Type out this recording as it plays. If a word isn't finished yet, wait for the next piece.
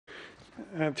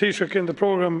Taoiseach, in the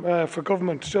programme for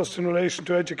government, just in relation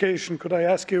to education, could I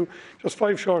ask you just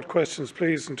 5 short questions,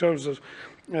 please, in terms of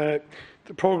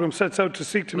the programme sets out to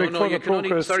seek to make further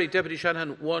progress. Sorry, Deputy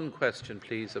Shanahan, 1 question,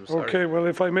 please. I'm sorry. Okay, well,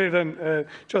 if I may then,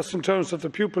 just in terms of the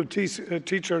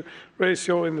pupil-teacher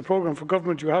ratio in the programme for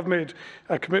government, you have made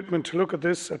a commitment to look at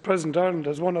this. At present, Ireland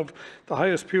has one of the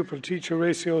highest pupil-teacher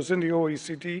ratios in the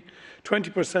OECD.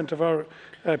 20% of our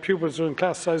pupils are in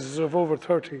class sizes of over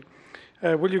 30.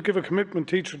 Will you give a commitment,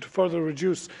 teacher, to further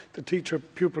reduce the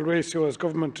teacher-pupil ratio as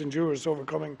government endures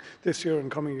overcoming this year and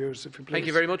coming years, if you please? Thank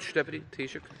you very much, Deputy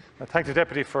Taoiseach. Thank the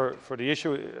Deputy for the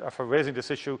issue, for raising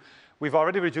this issue. We've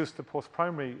already reduced the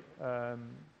post-primary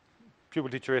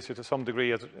pupil-teacher ratio to some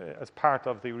degree as part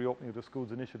of the reopening of the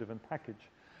schools initiative and package.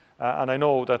 And I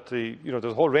know that there's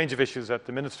a whole range of issues that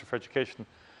the Minister for Education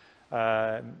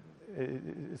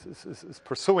is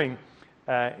pursuing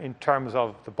in terms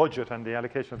of the budget and the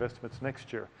allocation of estimates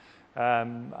next year.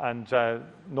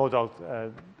 No doubt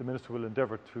the Minister will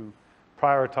endeavour to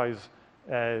prioritise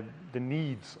the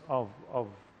needs of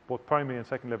both primary and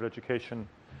second level education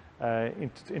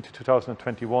into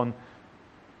 2021,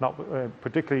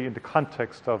 particularly in the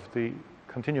context of the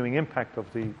continuing impact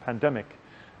of the pandemic.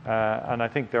 And I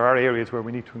think there are areas where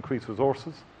we need to increase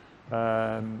resources.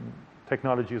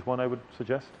 Technology is one I would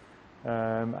suggest.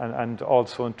 And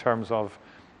also in terms of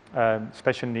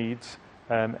special needs,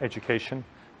 education,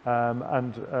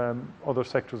 and other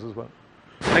sectors as well.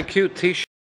 Thank you, Taoiseach.